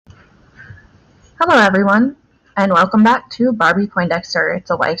Hello, everyone, and welcome back to Barbie Poindexter, It's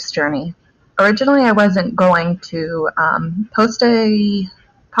a Life's Journey. Originally, I wasn't going to post a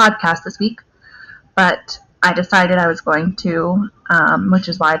podcast this week, but I decided I was going to, which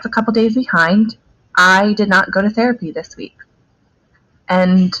is why it's a couple days behind. I did not go to therapy this week,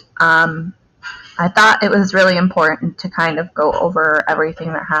 and I thought it was really important to kind of go over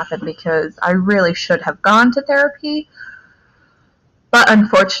everything that happened because I really should have gone to therapy. But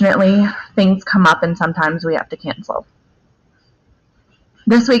unfortunately, things come up and sometimes we have to cancel.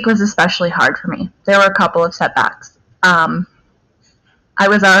 This week was especially hard for me. There were a couple of setbacks. I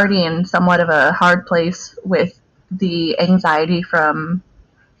was already in somewhat of a hard place with the anxiety from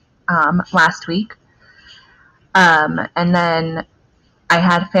last week. And then I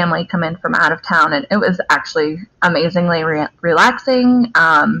had family come in from out of town, and it was actually amazingly relaxing.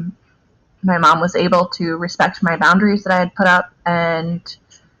 My mom was able to respect my boundaries that I had put up, and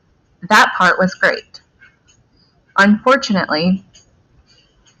that part was great. Unfortunately,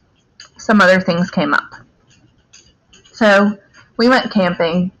 some other things came up. So we went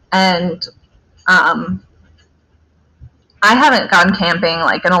camping, and I haven't gone camping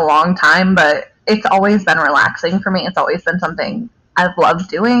like in a long time, but it's always been relaxing for me. It's always been something I've loved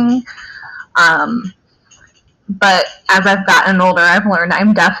doing. But as I've gotten older, I've learned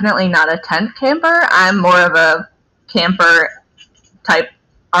I'm definitely not a tent camper. I'm more of a camper type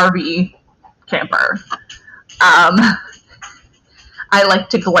RV camper. I like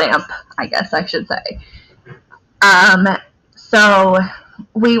to glamp, I guess I should say. So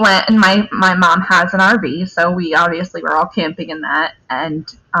we went, and my mom has an RV, so we obviously were all camping in that, and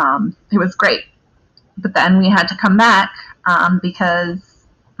it was great. But then we had to come back because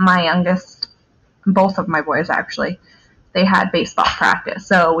my youngest, both of my boys actually, they had baseball practice.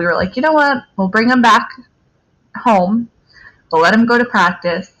 So we were like, you know what, we'll bring them back home, we'll let them go to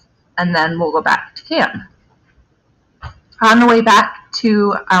practice, and then we'll go back to camp. On the way back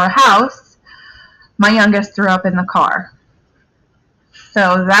to our house, my youngest threw up in the car.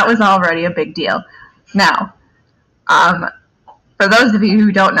 So that was already a big deal. Now, for those of you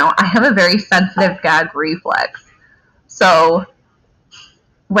who don't know, I have a very sensitive gag reflex. So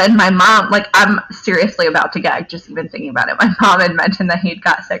when my mom, like, I'm seriously about to gag just even thinking about it. My mom had mentioned that he'd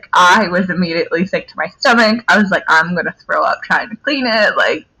got sick. I was immediately sick to my stomach. I was like, I'm going to throw up trying to clean it.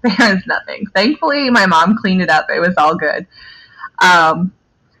 Like, there's nothing. Thankfully, my mom cleaned it up. It was all good. But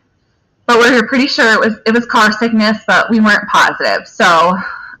we were pretty sure it was car sickness, but we weren't positive. So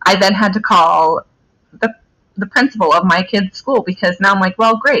I then had to call the principal of my kid's school, because now I'm like,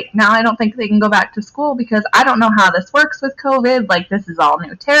 well, great. Now I don't think they can go back to school because I don't know how this works with COVID. Like, this is all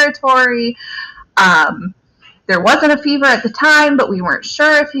new territory. There wasn't a fever at the time, but we weren't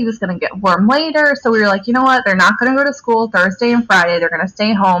sure if he was going to get warm later. So we were like, you know what? They're not going to go to school Thursday and Friday. They're going to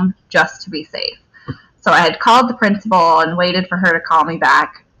stay home just to be safe. So I had called the principal and waited for her to call me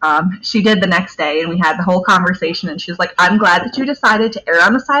back. She did the next day, and we had the whole conversation, and she was like, I'm glad that you decided to err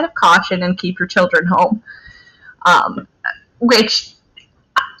on the side of caution and keep your children home. Which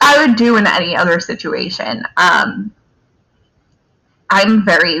I would do in any other situation. I'm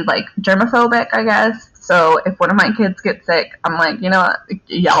very, like, germophobic, I guess. So if one of my kids gets sick, I'm like, you know what?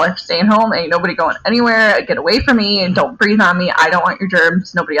 Y'all are staying home. Ain't nobody going anywhere. Get away from me and don't breathe on me. I don't want your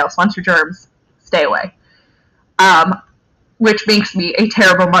germs. Nobody else wants your germs. Stay away. Which makes me a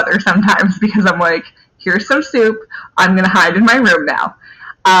terrible mother sometimes, because I'm like, here's some soup. I'm going to hide in my room now.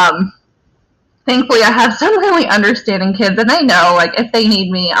 Thankfully, I have some really understanding kids, and they know, like, if they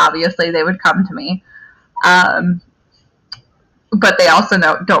need me, obviously, they would come to me. But they also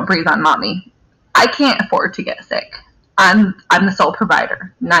know, don't breathe on mommy. I can't afford to get sick. I'm the sole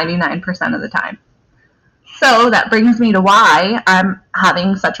provider 99% of the time. So that brings me to why I'm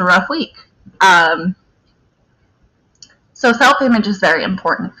having such a rough week. So self-image is very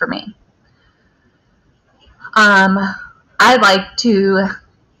important for me. I like to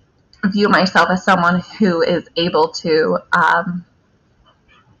view myself as someone who is able to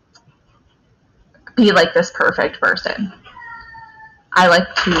be like this perfect person. I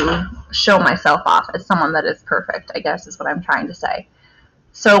like to show myself off as someone that is perfect, I guess is what I'm trying to say.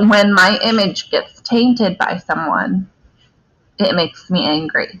 So when my image gets tainted by someone, it makes me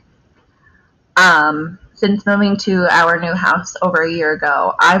angry. Since moving to our new house over a year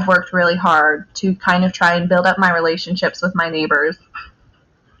ago, I've worked really hard to kind of try and build up my relationships with my neighbors.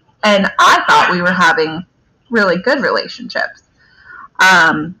 And I thought we were having really good relationships.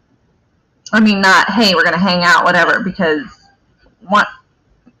 I mean, not, hey, we're going to hang out, whatever, because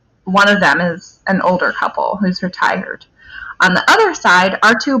one of them is an older couple who's retired. On the other side,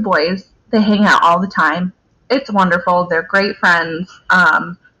 our two boys, they hang out all the time. It's wonderful. They're great friends.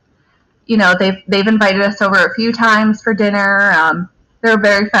 they've invited us over a few times for dinner. They're a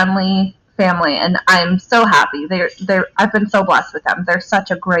very friendly family, and I'm so happy. I've been so blessed with them. They're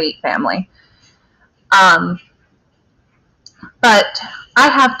such a great family. But I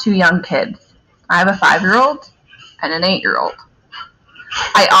have 2 young kids. I have a 5-year-old and an 8-year-old.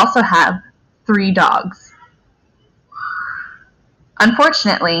 I also have 3 dogs.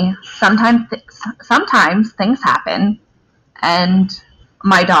 Unfortunately, sometimes things happen and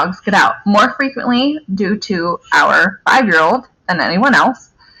my dogs get out. More frequently due to our 5-year-old than anyone else.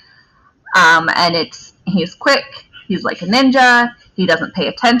 And he's quick. He's like a ninja. He doesn't pay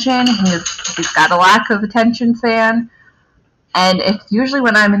attention. He's got a lack of attention span. And it's usually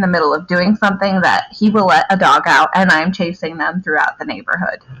when I'm in the middle of doing something that he will let a dog out and I'm chasing them throughout the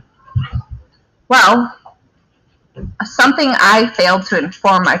neighborhood. Well, something I failed to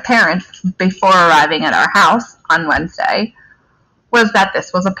inform my parents before arriving at our house on Wednesday was that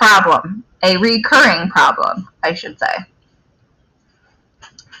this was a problem. A recurring problem, I should say.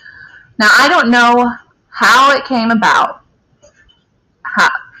 Now, I don't know how it came about,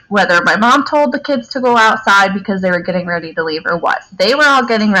 whether my mom told the kids to go outside because they were getting ready to leave or what. They were all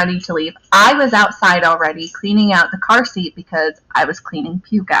getting ready to leave. I was outside already cleaning out the car seat because I was cleaning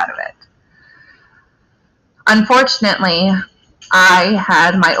puke out of it. Unfortunately, I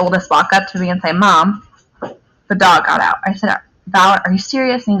had my oldest walk up to me and say, "Mom, the dog got out." I said, "Valor, are you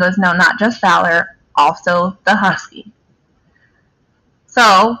serious?" And he goes, "No, not just Valor, also the husky."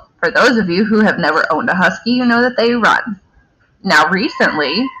 So, for those of you who have never owned a husky, you know that they run. Now,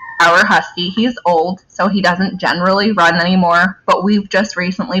 recently, our husky, he's old, so he doesn't generally run anymore, but we've just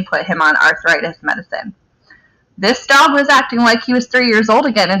recently put him on arthritis medicine. This dog was acting like he was 3 years old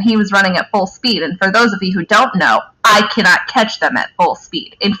again, and he was running at full speed. And for those of you who don't know, I cannot catch them at full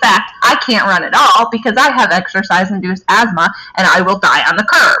speed. In fact, I can't run at all because I have exercise-induced asthma, and I will die on the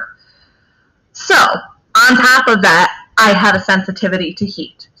curb. So, on top of that, I have a sensitivity to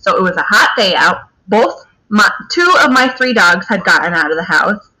heat. So it was a hot day out. 2 of my 3 dogs had gotten out of the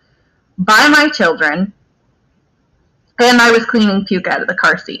house by my children, and I was cleaning puke out of the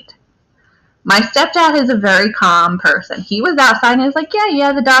car seat. My stepdad is a very calm person. He was outside and he was like,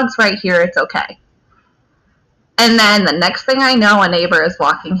 yeah, the dog's right here, it's okay. And then the next thing I know, a neighbor is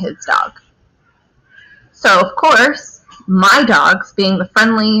walking his dog. So, of course, my dogs, being the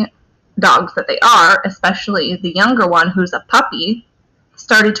friendly dogs that they are, especially the younger one who's a puppy,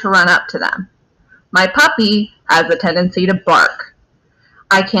 started to run up to them. My puppy has a tendency to bark.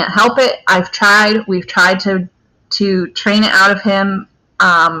 I can't help it. We've tried to train it out of him,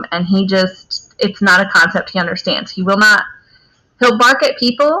 and it's not a concept he understands. He'll bark at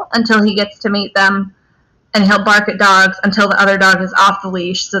people until he gets to meet them, and he'll bark at dogs until the other dog is off the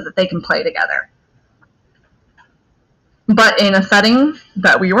leash so that they can play together. But in a setting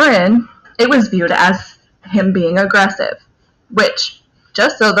that we were in, it was viewed as him being aggressive, which,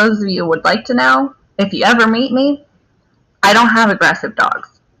 just so those of you would like to know, if you ever meet me, I don't have aggressive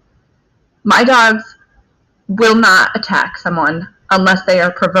dogs. My dogs will not attack someone unless they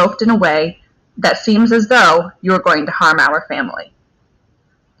are provoked in a way that seems as though you are going to harm our family.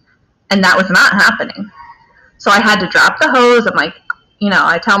 And that was not happening. So I had to drop the hose. I'm like,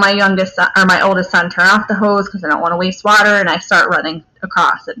 I tell my oldest son, turn off the hose because I don't want to waste water, and I start running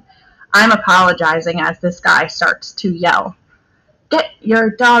across. And I'm apologizing as this guy starts to yell, "Get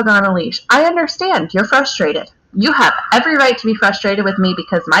your dog on a leash." I understand. You're frustrated. You have every right to be frustrated with me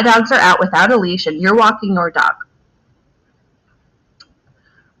because my dogs are out without a leash and you're walking your dog.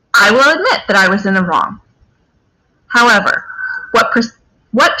 I will admit that I was in the wrong. However, what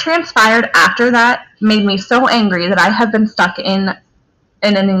transpired after that made me so angry that I have been stuck in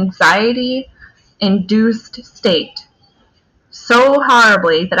an anxiety-induced state so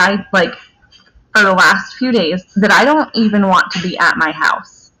horribly that for the last few days, that I don't even want to be at my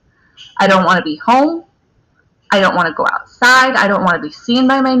house. I don't want to be home. I don't want to go outside. I don't want to be seen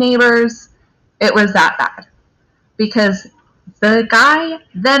by my neighbors. It was that bad. Because the guy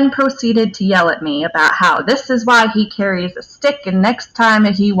then proceeded to yell at me about how this is why he carries a stick and next time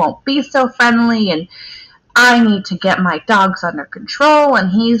he won't be so friendly and I need to get my dogs under control and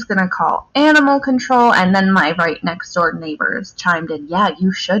he's going to call animal control. And then my right next door neighbors chimed in, "Yeah,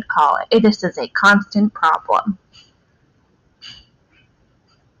 you should call it. This is a constant problem."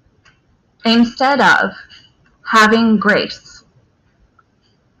 Instead of having grace,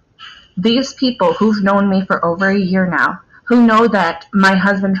 these people who've known me for over a year now, who know that my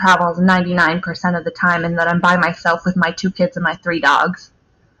husband travels 99% of the time and that I'm by myself with my 2 kids and my 3 dogs,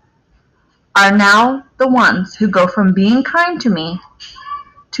 are now the ones who go from being kind to me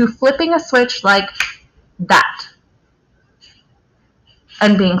to flipping a switch like that.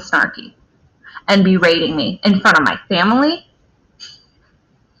 and being snarky and berating me in front of my family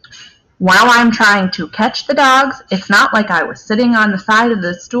while I'm trying to catch the dogs. It's not like I was sitting on the side of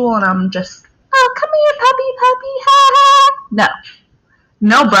the stool and I'm just, oh, come here, puppy, ha ha. No.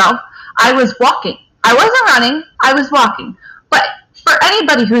 No, bro. I was walking. I wasn't running. I was walking. But for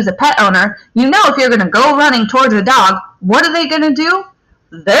anybody who's a pet owner, you know if you're going to go running towards a dog, what are they going to do?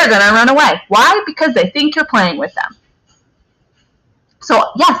 They're going to run away. Why? Because they think you're playing with them. So,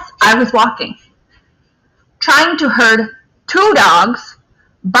 yes, I was walking. Trying to herd 2 dogs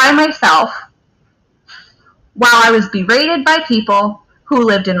by myself while I was berated by people who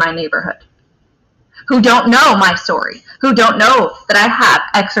lived in my neighborhood, who don't know my story, who don't know that I have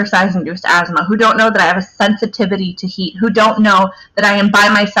exercise-induced asthma, who don't know that I have a sensitivity to heat, who don't know that I am by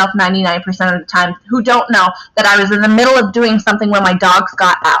myself 99% of the time, who don't know that I was in the middle of doing something when my dogs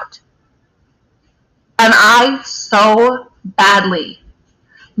got out. And I so badly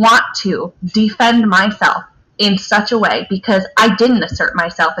want to defend myself in such a way because I didn't assert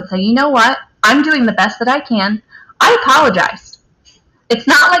myself and say, you know what, I'm doing the best that I can. I apologized. It's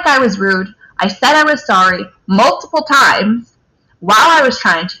not like I was rude. I said I was sorry multiple times while I was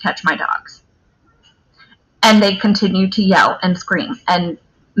trying to catch my dogs. And they continued to yell and scream and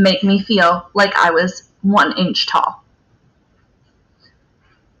make me feel like I was 1 inch tall.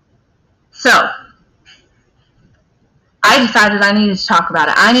 So, I decided I needed to talk about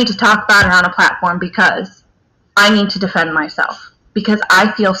it. I need to talk about it on a platform because I need to defend myself. Because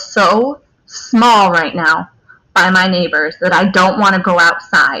I feel so small right now by my neighbors that I don't want to go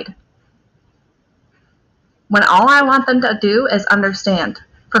outside. When all I want them to do is understand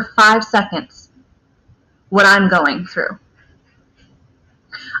for 5 seconds what I'm going through.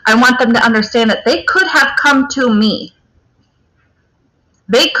 I want them to understand that they could have come to me.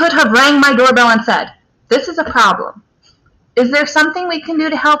 They could have rang my doorbell and said, this is a problem. Is there something we can do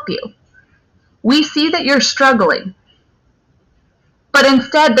to help you? We see that you're struggling. But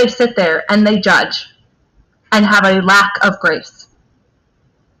instead they sit there and they judge and have a lack of grace.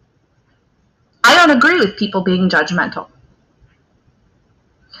 I don't agree with people being judgmental.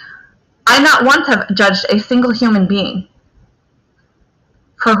 I not once have judged a single human being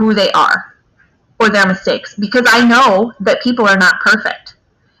for who they are or their mistakes because I know that people are not perfect.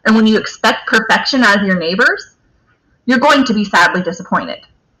 And when you expect perfection out of your neighbors, you're going to be sadly disappointed.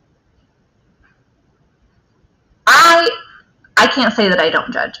 I can't say that I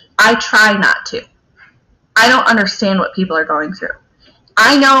don't judge. I try not to. I don't understand what people are going through.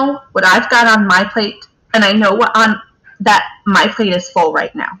 I know what I've got on my plate, and I know that my plate is full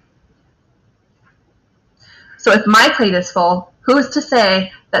right now. So if my plate is full, who's to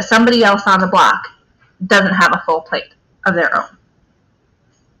say that somebody else on the block doesn't have a full plate of their own?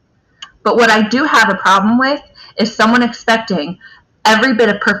 But what I do have a problem with is someone expecting every bit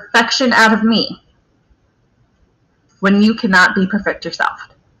of perfection out of me when you cannot be perfect yourself.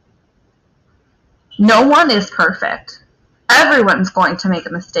 No one is perfect. Everyone's going to make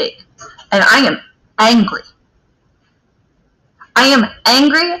a mistake. And I am angry. I am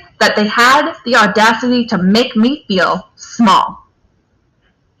angry that they had the audacity to make me feel small.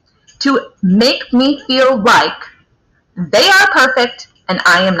 To make me feel like they are perfect and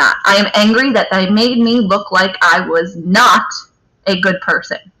I am not. I am angry that they made me look like I was not a good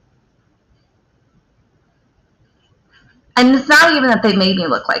person. And it's not even that they made me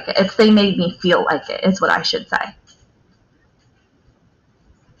look like it. It's they made me feel like it, is what I should say.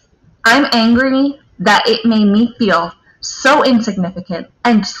 I'm angry that it made me feel so insignificant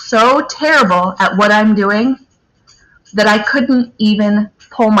and so terrible at what I'm doing that I couldn't even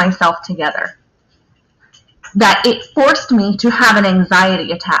pull myself together. That it forced me to have an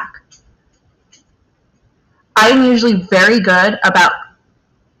anxiety attack. I'm usually very good about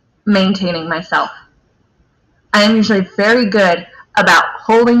maintaining myself. I am usually very good about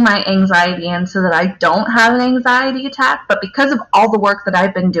holding my anxiety in so that I don't have an anxiety attack, but because of all the work that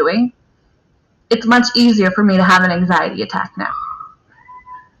I've been doing, it's much easier for me to have an anxiety attack now.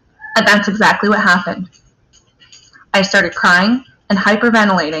 And that's exactly what happened. I started crying and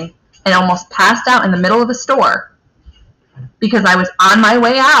hyperventilating and almost passed out in the middle of a store because I was on my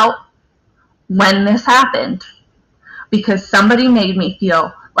way out when this happened because somebody made me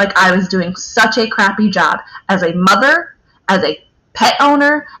feel like I was doing such a crappy job as a mother, as a pet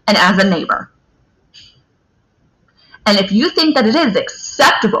owner, and as a neighbor. And if you think that it is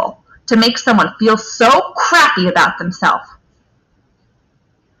acceptable to make someone feel so crappy about themselves,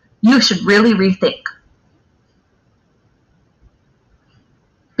 you should really rethink.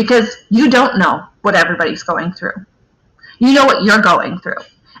 Because you don't know what everybody's going through. You know what you're going through.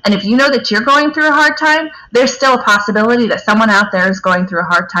 And if you know that you're going through a hard time, there's still a possibility that someone out there is going through a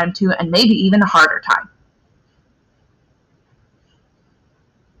hard time too, and maybe even a harder time.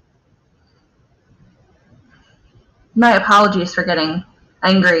 My apologies for getting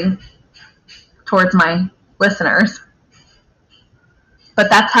angry towards my listeners, but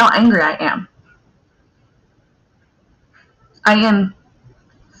that's how angry I am. I am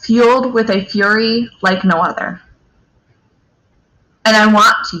fueled with a fury like no other. And I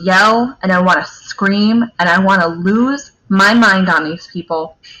want to yell, and I want to scream, and I want to lose my mind on these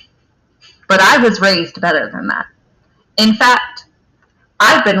people. But I was raised better than that. In fact,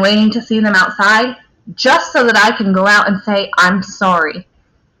 I've been waiting to see them outside just so that I can go out and say, I'm sorry,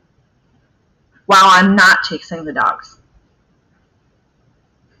 while I'm not chasing the dogs.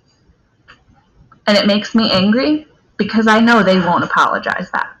 And it makes me angry because I know they won't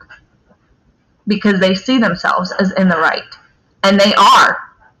apologize back. Because they see themselves as in the right. And they are,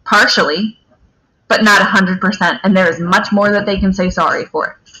 partially, but not 100%. And there is much more that they can say sorry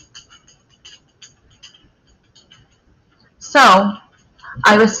for. So,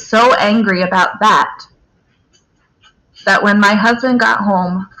 I was so angry about that when my husband got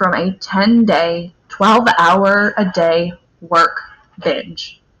home from a 10-day, 12-hour-a-day work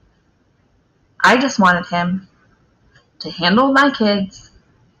binge, I just wanted him to handle my kids,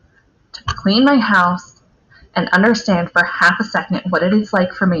 to clean my house, and understand for half a second what it is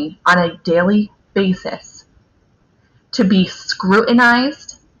like for me on a daily basis to be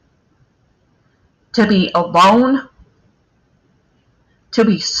scrutinized, to be alone, to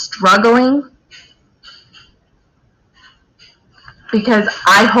be struggling, because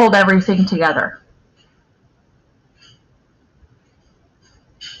I hold everything together.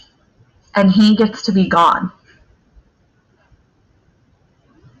 And he gets to be gone.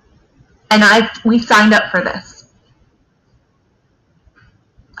 And we signed up for this.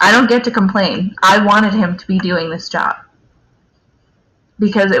 I don't get to complain. I wanted him to be doing this job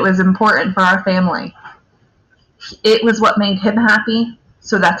because it was important for our family. It was what made him happy,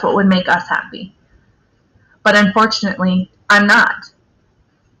 so that's what would make us happy. But unfortunately, I'm not.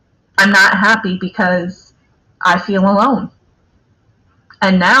 I'm not happy because I feel alone.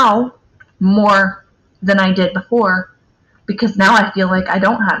 And now, more than I did before, because now I feel like I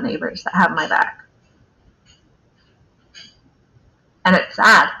don't have neighbors that have my back. And it's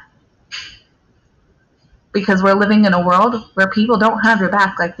sad. Because we're living in a world where people don't have your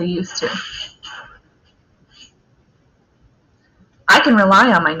back like they used to. I can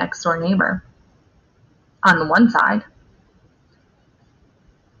rely on my next door neighbor on the one side.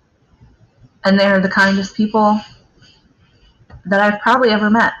 And they're the kindest people that I've probably ever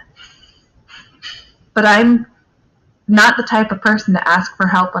met. But I'm not the type of person to ask for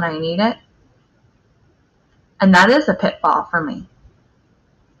help when I need it. And that is a pitfall for me.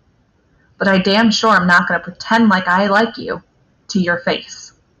 But I damn sure I'm not going to pretend like I like you to your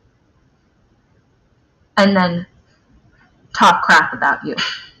face. And then talk crap about you.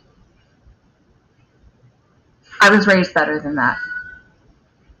 I was raised better than that.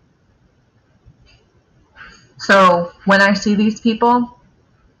 So when I see these people,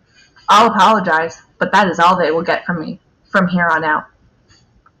 I'll apologize, but that is all they will get from me from here on out.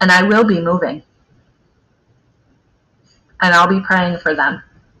 And I will be moving. And I'll be praying for them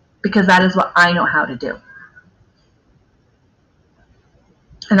because that is what I know how to do.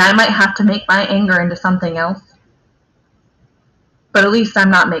 And I might have to make my anger into something else, but at least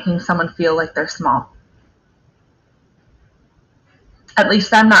I'm not making someone feel like they're small. At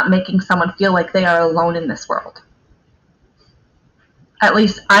least I'm not making someone feel like they are alone in this world. At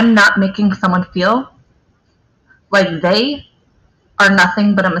least I'm not making someone feel like they are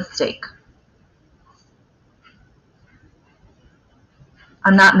nothing but a mistake.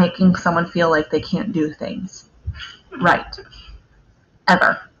 I'm not making someone feel like they can't do things right.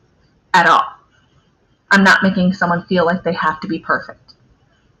 Ever. At all. I'm not making someone feel like they have to be perfect.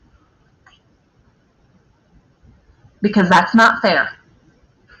 Because that's not fair.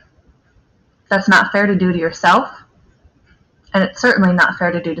 That's not fair to do to yourself, and it's certainly not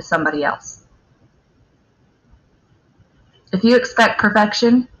fair to do to somebody else. If you expect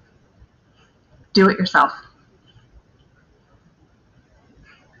perfection, do it yourself.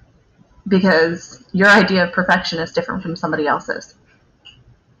 Because your idea of perfection is different from somebody else's.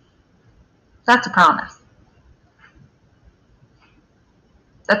 That's a promise.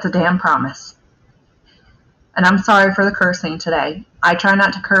 That's a damn promise. And I'm sorry for the cursing today. I try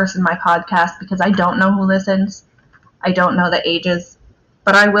not to curse in my podcast because I don't know who listens. I don't know the ages.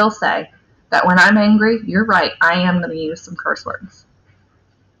 But I will say that when I'm angry, you're right, I am going to use some curse words.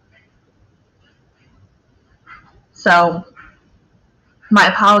 So, My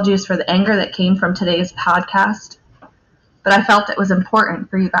apologies for the anger that came from today's podcast, but I felt it was important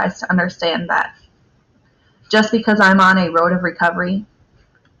for you guys to understand that just because I'm on a road of recovery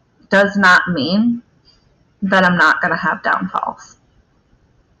does not mean that I'm not going to have downfalls.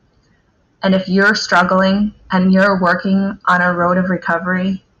 And if you're struggling and you're working on a road of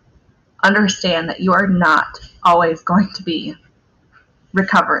recovery, understand that you are not always going to be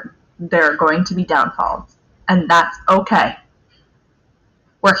recovering. There are going to be downfalls, and that's okay.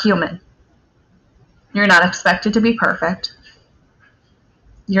 We're human. You're not expected to be perfect.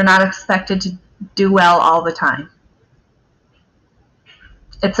 You're not expected to do well all the time.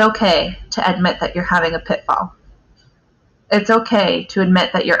 It's okay to admit that you're having a pitfall. It's okay to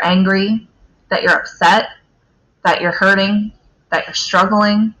admit that you're angry, that you're upset, that you're hurting, that you're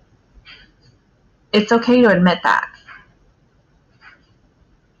struggling. It's okay to admit that.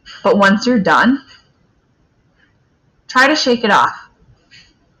 But once you're done, try to shake it off.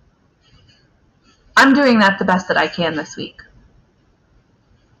 I'm doing that the best that I can this week.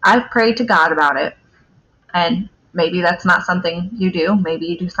 I've prayed to God about it, and maybe that's not something you do. Maybe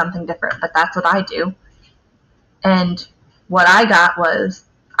you do something different, but that's what I do. And what I got was,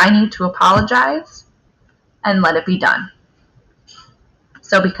 I need to apologize and let it be done.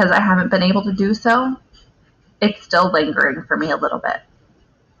 So because I haven't been able to do so, it's still lingering for me a little bit.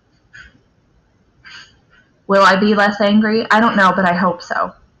 Will I be less angry? I don't know, but I hope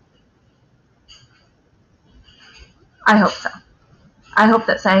so. I hope so. I hope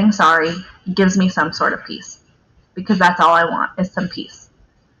that saying sorry gives me some sort of peace, because that's all I want is some peace.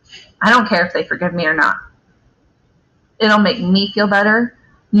 I don't care if they forgive me or not. It'll make me feel better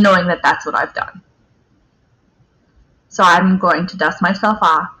knowing that that's what I've done. So I'm going to dust myself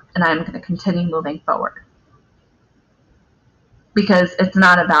off, and I'm going to continue moving forward. Because it's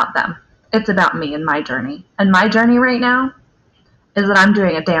not about them. It's about me and my journey. And my journey right now is that I'm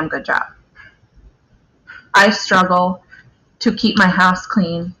doing a damn good job. I struggle to keep my house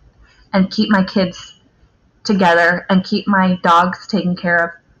clean and keep my kids together and keep my dogs taken care of,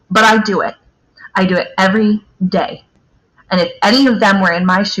 but I do it. I do it every day. And if any of them were in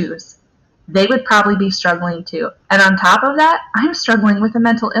my shoes, they would probably be struggling too. And on top of that, I'm struggling with a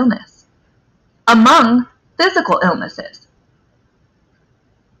mental illness, among physical illnesses.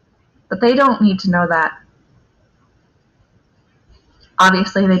 But they don't need to know that.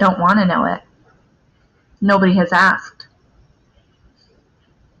 Obviously, they don't want to know it. Nobody has asked.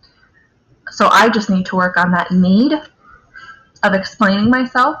 So I just need to work on that need of explaining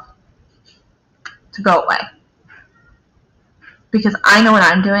myself to go away. Because I know what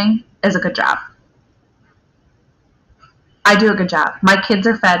I'm doing is a good job. I do a good job. My kids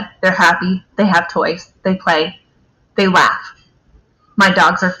are fed. They're happy. They have toys. They play. They laugh. My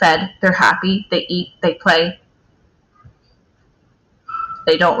dogs are fed. They're happy. They eat. They play.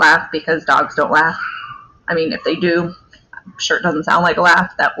 They don't laugh because dogs don't laugh. I mean, if they do, I'm sure it doesn't sound like a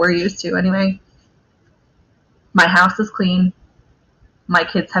laugh that we're used to anyway. My house is clean. My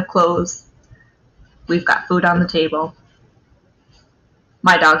kids have clothes. We've got food on the table.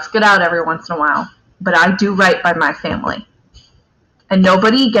 My dogs get out every once in a while, but I do right by my family. And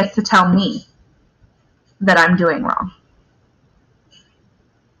nobody gets to tell me that I'm doing wrong.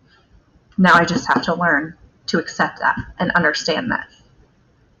 Now I just have to learn to accept that and understand that.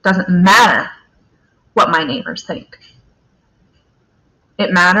 Doesn't matter what my neighbors think.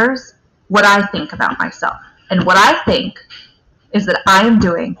 It matters what I think about myself. And what I think is that I am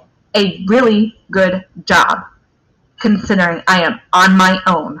doing a really good job, considering I am on my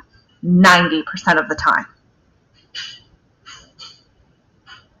own 90% of the time.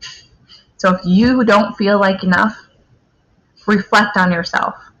 So if you don't feel like enough, reflect on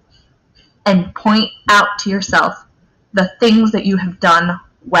yourself and point out to yourself the things that you have done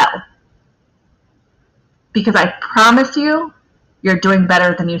well. Because I promise you, you're doing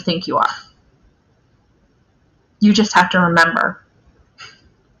better than you think you are. You just have to remember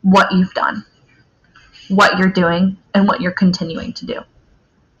what you've done, what you're doing, and what you're continuing to do.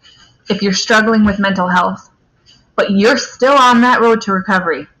 If you're struggling with mental health, but you're still on that road to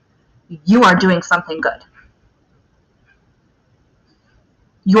recovery, you are doing something good.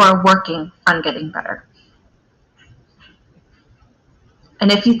 You are working on getting better.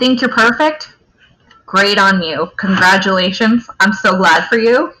 And if you think you're perfect, great on you. Congratulations. I'm so glad for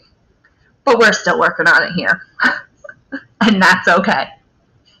you. But we're still working on it here. And that's okay.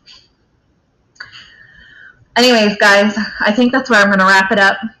 Anyways, guys, I think that's where I'm going to wrap it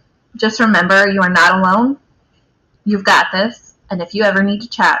up. Just remember, you are not alone. You've got this. And if you ever need to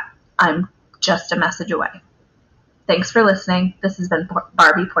chat, I'm just a message away. Thanks for listening. This has been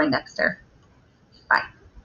Barbie Poindexter.